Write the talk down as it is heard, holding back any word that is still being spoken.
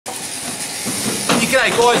g'day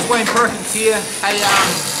guys, Wayne Perkins here. Hey,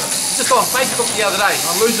 just on Facebook the other day,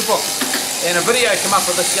 on Loser Book, and a video came up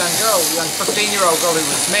of this young girl, young 15-year-old girl who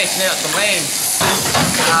was smashing out some lambs.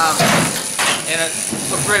 And it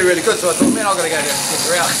looked really, really good, so I thought, man, I've got to go down and check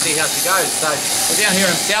her out and see how she goes. So we're down here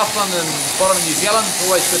in Southland, in the bottom of New Zealand. It's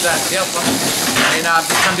always good down in Southland. And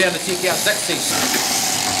just come down to check out Dixie.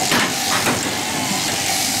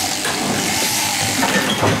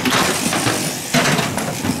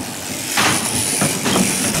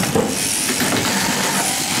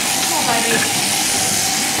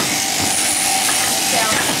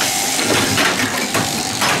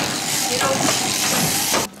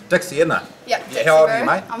 Dixie, isn't it? Yep, Dixie How old Burr. are you,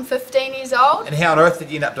 mate? I'm 15 years old. And how on earth did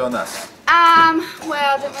you end up doing this?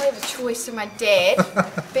 Well, I didn't really have a choice from my dad.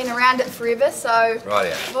 Been around it forever, so Right,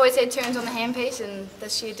 yeah. I've always had turns on the handpiece, and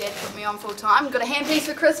this year Dad put me on full time. Got a handpiece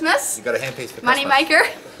for Christmas. You got a handpiece for Money Christmas. maker.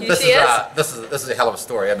 This is a hell of a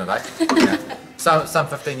story, isn't it? Eh? Yeah. Some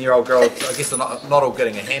 15-year-old girl, I guess, are not all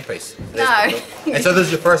getting a handpiece. No. Cool. And so this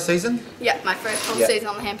is your first season? Yeah, my first full season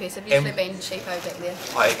on the handpiece. I've usually been cheapo back there.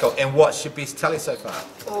 Oh, yeah, cool. And what's your best tally so far?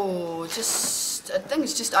 Oh, I think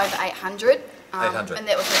it's just over 800. 800. And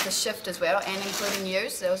that was with the shift as well, and including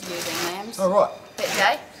ewes. So I was using lambs. Oh, right.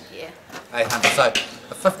 That day. Yeah. 800. So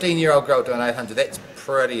a 15-year-old girl doing 800, that's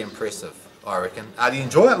pretty impressive, I reckon. Do you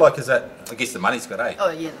enjoy it? Like, is it, I guess the money's good, eh?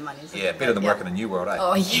 Oh, yeah, the money's Yeah, better than working in New World, eh?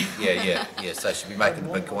 Oh, yeah. Yeah, so she'll be making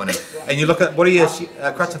the big coin. And you look at, what are you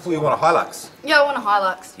crutching for? You want a Hilux? Yeah, I want a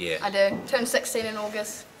Hilux. Yeah. I do. Turned 16 in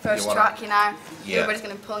August. First want truck, you know. Yeah. Everybody's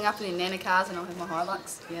going to be pulling up in their nana cars and I'll have my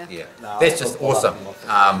Hilux. Yeah. Yeah, that's just awesome.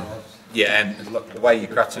 Yeah, and look, the way you're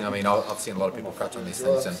crutching, I mean, I've seen a lot of people crutch on these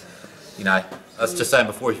things, and you know, I was just saying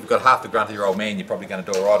before, if you've got half the grunt of your old man, you're probably going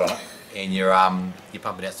to do all right on it, and you're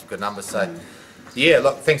pumping out some good numbers. So, yeah,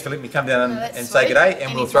 look, thanks for letting me come down and say g'day,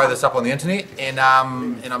 and we'll throw this up on the internet, and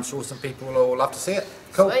I'm sure some people will love to see it.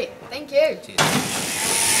 Cool. Sweet, thank you. Cheers.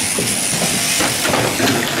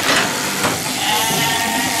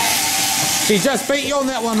 She just beat you on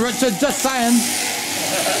that one, Richard, just saying.